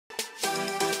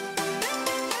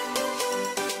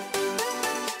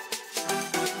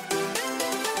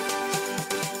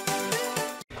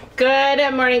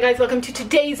Good morning, guys. Welcome to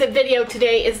today's video.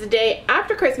 Today is the day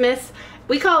after Christmas.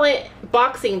 We call it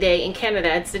Boxing Day in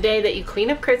Canada. It's the day that you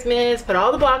clean up Christmas, put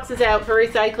all the boxes out for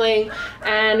recycling,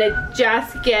 and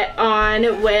just get on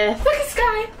with Look at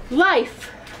Sky.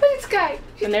 Life. Look at Sky.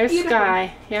 And there's beautiful.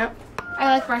 Sky. Yep.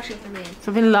 I like brushing for me.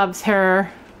 Sophie loves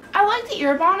her. I like the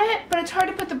ear bonnet, but it's hard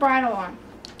to put the bridle on.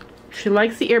 She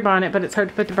likes the ear bonnet, but it's hard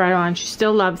to put the bridle on. She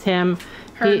still loves him.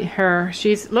 Her.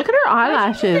 She's, look at her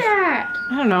eyelashes. I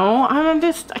don't know.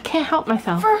 I can't help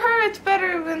myself. For her, it's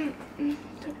better than...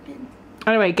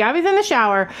 Anyway, Gabby's in the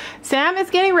shower. Sam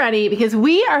is getting ready because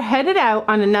we are headed out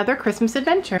on another Christmas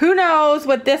adventure. Who knows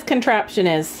what this contraption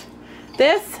is?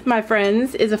 This, my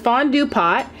friends, is a fondue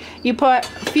pot. You put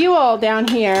fuel down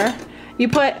here. You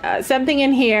put something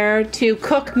in here to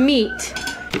cook meat.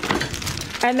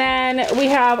 And then we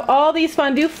have all these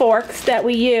fondue forks that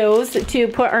we use to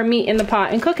put our meat in the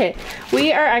pot and cook it.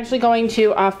 We are actually going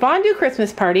to a fondue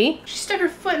Christmas party. She stuck her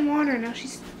foot in water. Now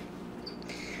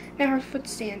her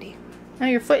foot's sandy. Now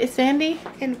your foot is sandy?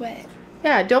 And wet.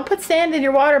 Yeah, don't put sand in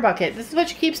your water bucket. This is what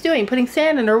she keeps doing, putting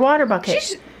sand in her water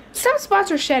bucket. Some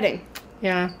spots are shedding.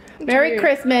 Yeah. Merry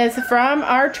Christmas from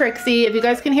our Trixie. If you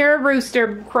guys can hear a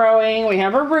rooster crowing, we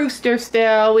have a rooster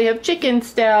still. We have chicken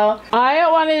still. I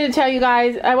wanted to tell you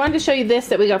guys, I wanted to show you this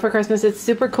that we got for Christmas. It's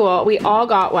super cool. We all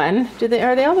got one.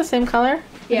 Are they all the same color?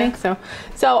 Yeah. I think so.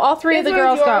 So all three of the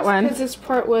girls got one. Because this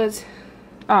part was...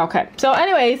 Oh, okay. So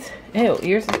anyways, ew,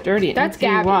 yours is dirty. That's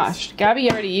Gabby's. Washed.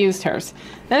 Gabby already used hers.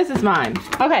 This is mine.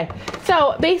 Okay,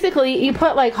 so basically you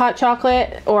put like hot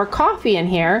chocolate or coffee in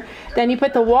here, then you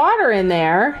put the water in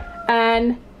there,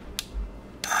 and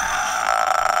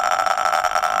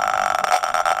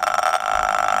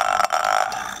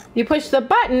you push the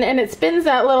button and it spins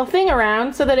that little thing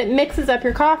around so that it mixes up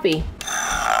your coffee.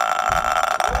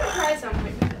 I'm gonna try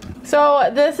something.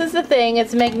 So this is the thing,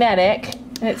 it's magnetic,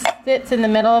 and it sits in the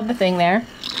middle of the thing there.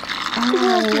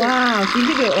 Oh wow, so you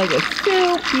could do it like a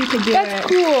soup, you could do That's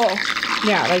cool.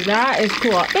 Yeah, like that is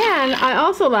cool. And I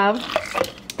also love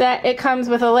that it comes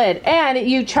with a lid. And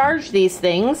you charge these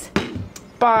things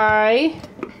by...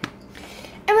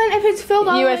 And then if it's filled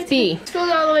all USB. it's filled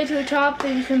all the way to the top,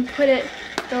 then you can put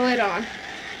the lid on.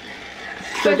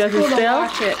 So it doesn't cool to spill?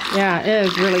 watch it. Yeah, it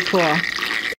is really cool.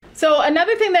 So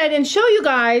another thing that I didn't show you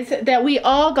guys that we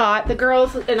all got, the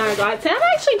girls and I got, Sam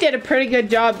actually did a pretty good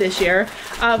job this year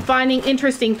of finding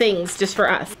interesting things just for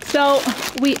us. So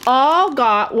we all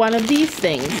got one of these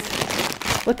things.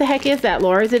 What the heck is that,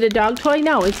 Laura? Is it a dog toy?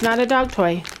 No, it's not a dog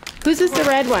toy. Whose is the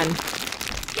red one?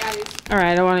 Gabby's. All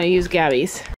right, I want to use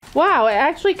Gabby's. Wow, it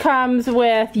actually comes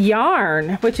with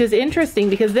yarn, which is interesting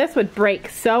because this would break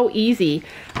so easy.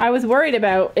 I was worried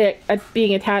about it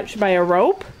being attached by a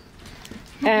rope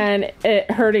and it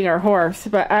hurting our horse,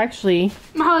 but actually...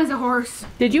 Molly's a horse.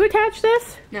 Did you attach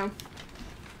this? No.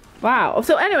 Wow.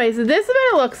 So anyways, this is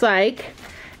what it looks like.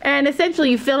 And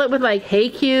essentially you fill it with like hay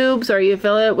cubes, or you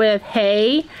fill it with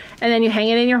hay, and then you hang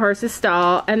it in your horse's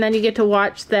stall, and then you get to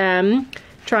watch them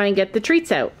try and get the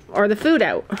treats out, or the food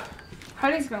out.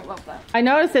 Honey's gonna love that. I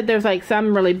noticed that there's like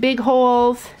some really big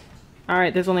holes.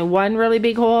 Alright, there's only one really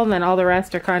big hole, and then all the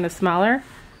rest are kind of smaller.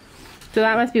 So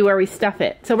that must be where we stuff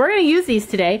it. So we're going to use these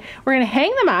today. We're going to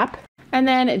hang them up. And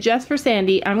then just for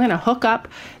Sandy, I'm going to hook up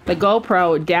the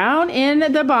GoPro down in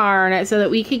the barn so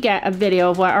that we could get a video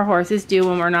of what our horses do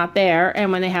when we're not there and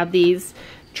when they have these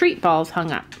treat balls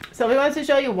hung up. So we wanted to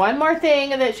show you one more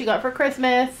thing that she got for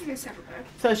Christmas.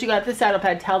 So she got the saddle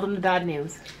pad. Tell them the bad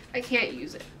news. I can't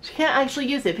use it. She can't actually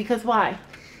use it because why?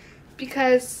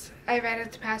 Because I ride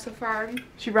it to Paso Farm.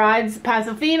 She rides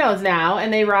Paso Finos now,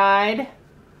 and they ride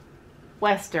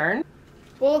Western.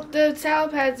 Well, the saddle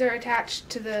pads are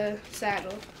attached to the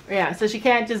saddle. Yeah, so she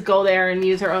can't just go there and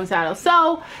use her own saddle.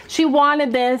 So she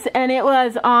wanted this, and it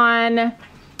was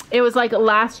like a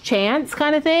last chance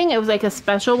kind of thing. It was like a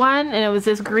special one, and it was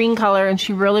this green color, and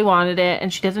she really wanted it,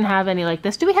 and she doesn't have any like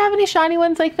this. Do we have any shiny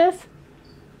ones like this?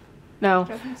 No.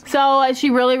 So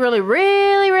she really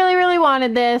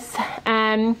wanted this,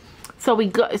 and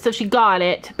so she got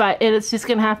it, but it's just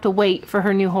gonna have to wait for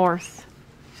her new horse.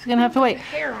 She's gonna have to wait.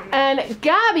 And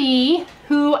Gabby,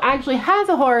 who actually has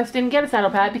a horse, didn't get a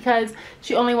saddle pad because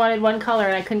she only wanted one color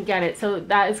and I couldn't get it. So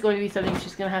that is going to be something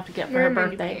she's gonna have to get for her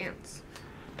birthday.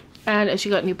 And she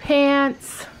got new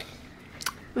pants. It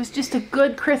was just a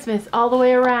good Christmas all the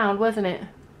way around, wasn't it?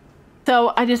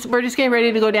 So we're just getting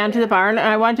ready to go down to the barn, and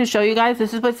I wanted to show you guys,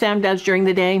 this is what Sam does during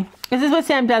the day. This is what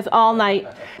Sam does all night.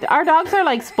 Our dogs are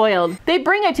like spoiled. They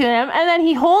bring it to him, and then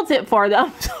he holds it for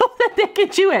them so that they can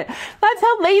chew it. That's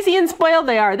how lazy and spoiled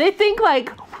they are. They think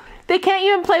They can't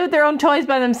even play with their own toys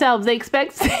by themselves. They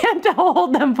expect Sam to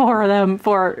hold them for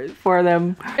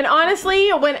them. And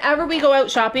honestly, whenever we go out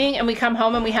shopping and we come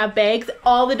home and we have bags,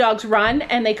 all the dogs run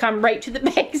and they come right to the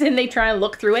bags and they try and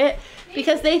look through it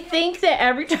because they think that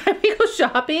every time we go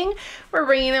shopping, we're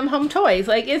bringing them home toys.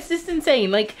 Like, it's just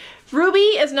insane. Like, Ruby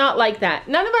is not like that.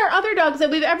 None of our other dogs that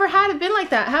we've ever had have been like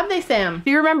that, have they, Sam?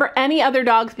 Do you remember any other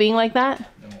dogs being like that?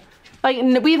 Like,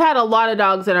 we've had a lot of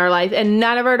dogs in our life, and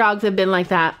none of our dogs have been like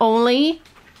that. Only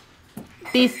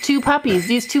these two puppies,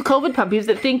 these two COVID puppies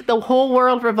that think the whole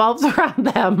world revolves around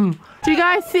them. Do you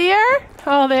guys see her?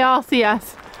 Oh, they all see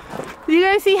us. Do you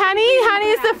guys see Honey?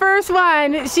 Honey's the first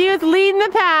one. She was leading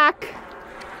the pack.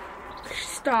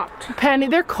 Stopped. Penny,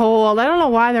 they're cold. I don't know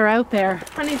why they're out there.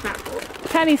 Honey's not cold.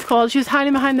 Penny's cold. She was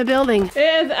hiding behind the building.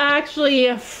 It is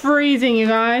actually freezing, you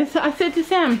guys. I said to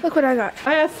Sam. Look what I got.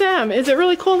 I asked Sam, is it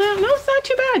really cold out? No, it's not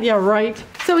too bad. Yeah, right.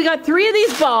 So we got 3 of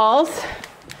these balls.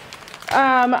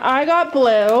 I got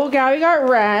blue. Gabby got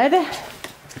red.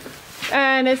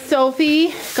 And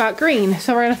Sophie got green.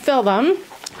 So we're going to fill them.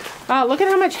 Look at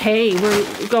how much hay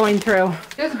we're going through.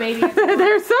 There's a baby.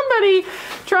 There's somebody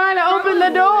trying to open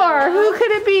the door. Who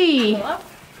could it be?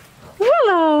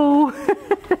 Willow.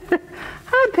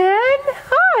 Hi, Pen.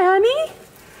 Hi, honey.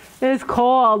 It's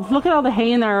cold. Look at all the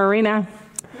hay in our arena.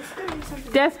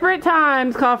 Desperate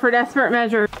times call for desperate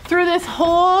measures. Through this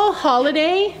whole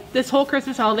holiday, this whole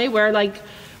Christmas holiday, where like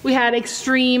we had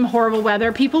extreme horrible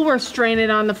weather, people were stranded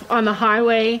on the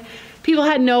highway. People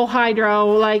had no hydro.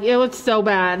 Like, it was so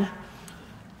bad.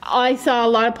 I saw a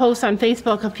lot of posts on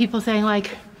Facebook of people saying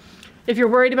like, if you're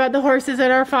worried about the horses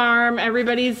at our farm,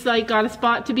 everybody's like got a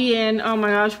spot to be in. Oh my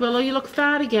gosh, Willow, you look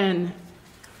fat again.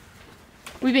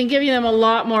 We've been giving them a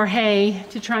lot more hay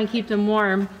to try and keep them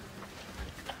warm.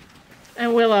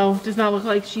 And Willow does not look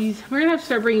like we're gonna have to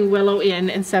start bringing Willow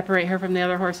in and separate her from the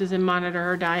other horses and monitor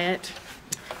her diet.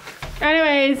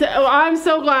 Anyways, I'm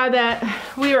so glad that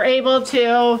we were able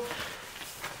to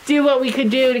do what we could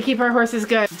do to keep our horses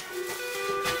good.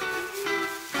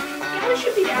 Yeah, we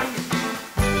should be down here.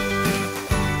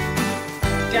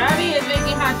 Gabby is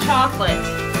making hot chocolate.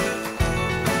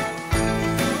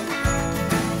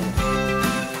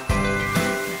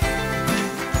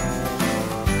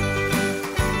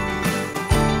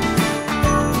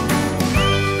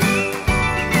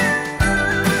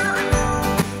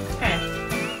 Okay,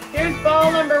 here's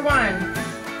ball number 1.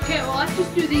 Okay, well, let's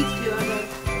just do these 2.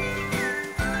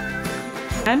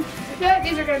 And? I feel like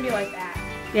these are going to be like that.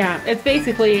 Yeah, it's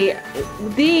basically,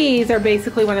 these are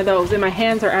basically one of those, and my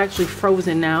hands are actually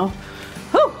frozen now.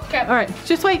 Whew. Okay. All right,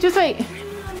 just wait, just wait.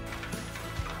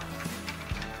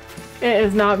 It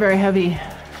is not very heavy.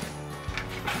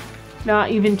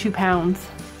 Not even 2 pounds.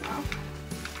 Wow.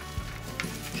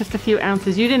 Just a few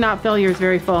ounces. You did not fill yours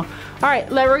very full. All right,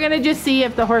 we're gonna just see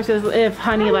if if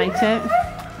Honey likes it.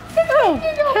 Oh,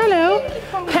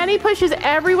 hello. Penny pushes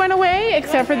everyone away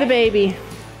except for the baby.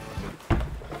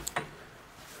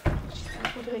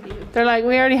 They're like,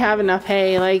 we already have enough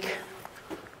hay. Like,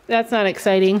 that's not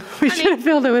exciting. We should have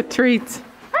filled it with treats.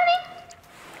 Honey.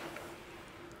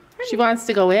 She wants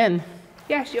to go in.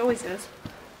 Yeah, she always does.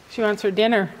 She wants her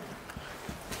dinner.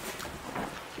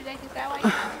 Should I get that way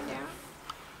down?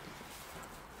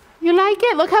 You like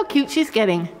it? Look how cute she's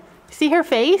getting. See her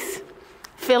face?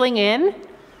 Filling in?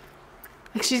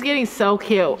 Like, she's getting so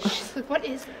cute. She's like, what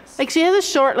is this? Like, she has a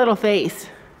short little face.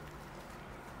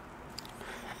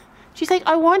 She's like,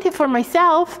 I want it for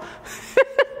myself.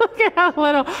 Look at how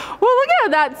little. Well, look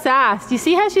at that sass. Do you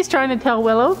see how she's trying to tell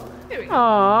Willow? There we go.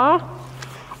 Aww.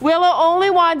 Willow only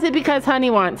wants it because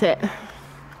Honey wants it.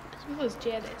 Willow's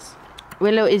jealous.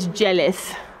 Willow is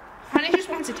jealous. Honey just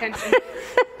wants attention.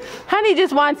 Honey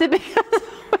just wants it because...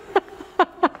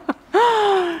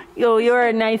 Yo, you're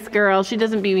a nice girl. She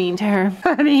doesn't be mean to her.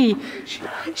 Honey.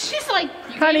 She's like,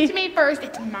 you Honey. gave it to me first.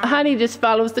 It's mine. Honey just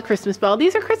follows the Christmas ball.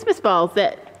 These are Christmas balls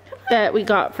that we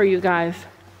got for you guys.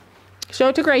 Show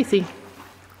it to Gracie.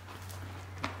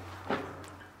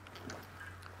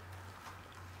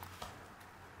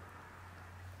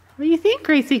 What do you think,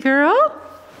 Gracie girl?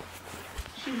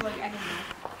 She's like, I don't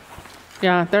know.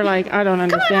 Yeah, they're like, I don't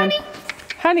understand. Honey.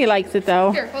 Honey likes it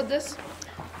though. Here, hold this.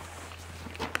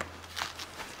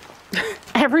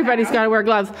 Everybody's got to wear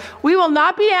gloves. We will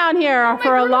not be down here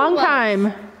for a long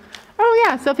time. Oh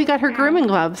yeah, Sophie got her grooming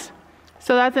gloves.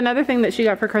 So that's another thing that she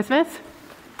got for Christmas.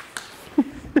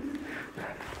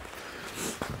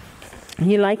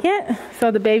 You like it?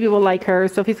 So the baby will like her.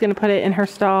 Sophie's going to put it in her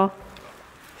stall.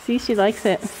 See, she likes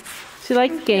it. She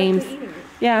likes games.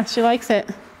 Yeah, she likes it.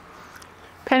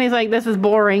 Penny's like, this is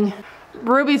boring.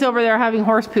 Ruby's over there having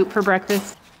horse poop for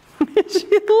breakfast.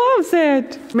 She loves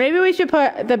it. Maybe we should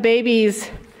put the baby's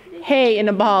hay in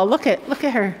a ball. Look at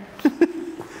her.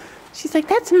 She's like,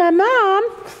 that's my mom.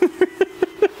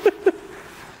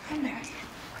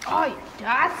 Oh, you're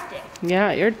dusty.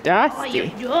 Yeah, you're dusty. Oh, you're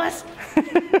dusty.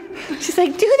 She's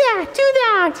like, do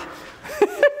that.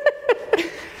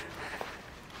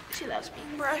 She loves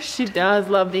being brushed. She does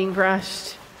love being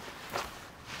brushed.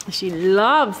 She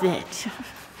loves it.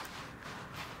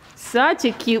 Such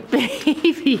a cute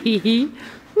baby.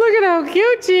 Look at how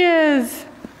cute she is.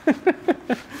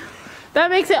 That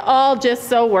makes it all just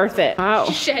so worth it. Wow.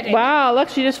 She's shedding. Wow, look,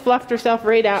 she just fluffed herself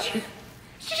right out. She's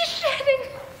just shedding.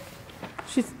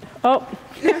 Oh.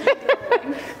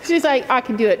 She's like, I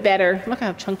can do it better. Look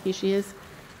how chunky she is.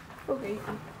 Okay.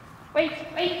 Wait.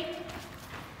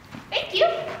 Thank you.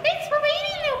 Thanks for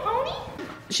waiting, little pony.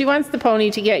 She wants the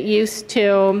pony to get used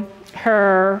to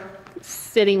her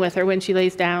sitting with her when she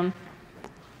lays down.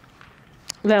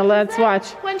 Now let's watch.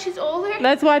 When she's older?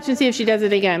 Let's watch and see if she does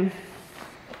it again.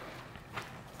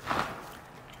 Oh,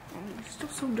 you're still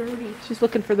so dirty. She's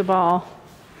looking for the ball.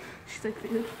 She's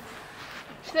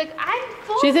like, I'm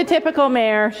full. She's a typical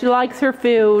mare. She likes her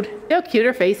food. You know how cute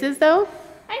her face is, though?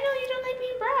 I know you don't like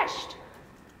being brushed.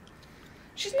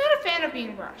 She's not a fan of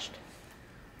being brushed.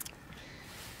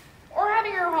 Or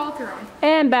having her halter on.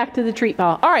 And back to the treat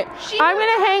ball. All right, I'm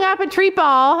going to hang up a treat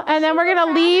ball, and then we're going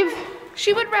to leave.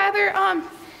 She would rather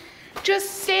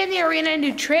just stay in the arena and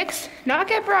do tricks, not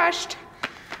get brushed,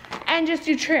 and just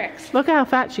do tricks. Look at how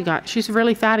fat she got. She's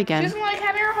really fat again. She doesn't like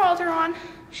having her halter on.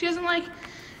 She doesn't like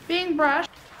being brushed.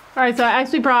 All right, so I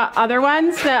actually brought other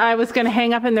ones that I was going to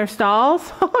hang up in their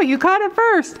stalls. Oh, you caught it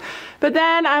first. But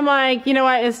then I'm like, you know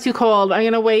what? It's too cold. I'm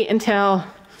going to wait until Are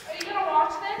you going to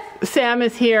watch this? Sam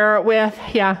is here with,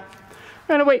 I'm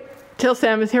going to wait till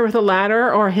Sam is here with a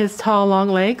ladder or his tall, long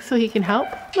legs so he can help.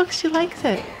 Look, she likes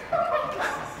it.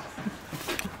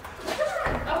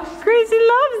 Gracie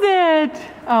loves it.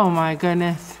 Oh my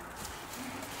goodness.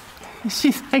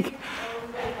 She's like,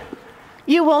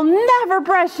 you will never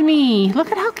brush me.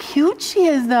 Look at how cute she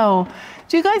is, though.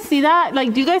 Do you guys see that?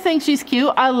 Like, do you guys think she's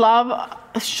cute? I love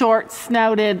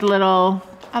short-snouted little,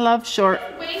 I love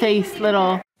short-faced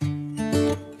little.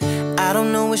 I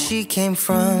don't know where she came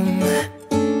from.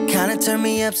 Kinda turned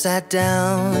me upside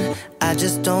down. I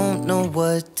just don't know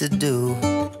what to do.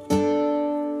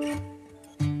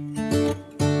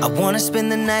 I wanna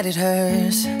spend the night at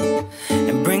hers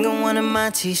and bring her one of my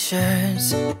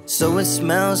t-shirts so it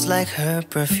smells like her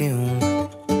perfume.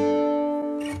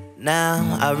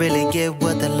 Now I really get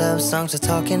what the love songs are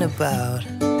talking about,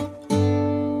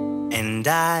 and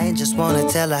I just wanna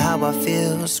tell her how I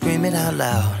feel, scream it out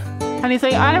loud. And he's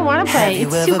like, I don't want to play,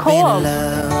 it's too cold.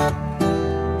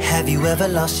 Have you ever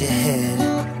lost your head?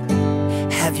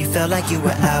 Have you felt like you were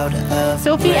out of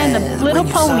Sophie and the little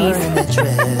ponies.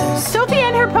 Sophie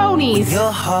and her ponies.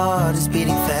 Your heart is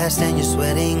beating fast and you're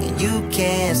sweating and you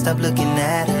can't stop looking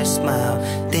at her smile.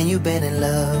 Then you've been in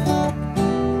love.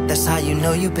 That's how you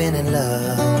know you've been in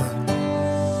love.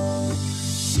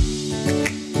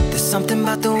 There's something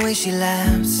about the way she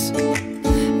laughs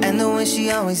and the way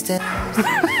she always dances.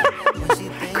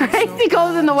 Gracie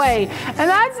goes in the way. And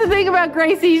that's the thing about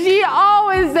Gracie. She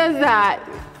always does that.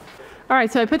 All right,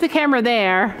 so I put the camera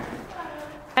there,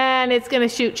 and it's going to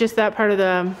shoot just that part of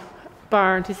the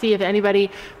barn to see if anybody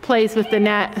plays with the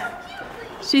net.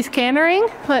 She's cantering.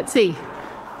 Let's see.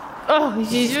 Oh,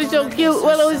 she's just so cute.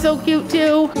 Willow is so cute,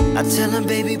 too. I tell her,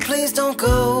 baby, please don't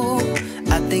go.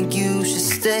 I think you should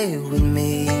stay with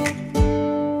me.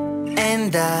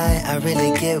 And I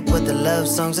really get what the love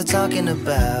songs are talking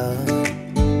about.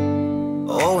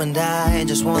 Oh, and I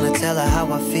just want to tell her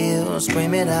how I feel,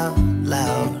 scream it out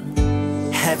loud.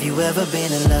 Have you ever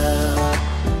been in love?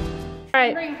 All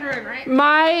right. Bring her in, right?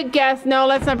 My guess, no,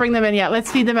 let's not bring them in yet.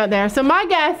 Let's feed them out there. So my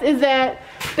guess is that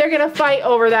they're going to fight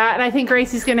over that, and I think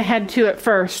Gracie's going to head to it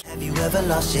first. Have you ever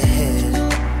lost your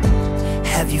head?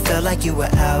 Have you felt like you were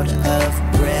out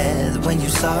of breath when you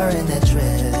saw her in that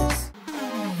dress?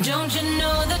 Don't you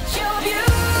know that you're beautiful?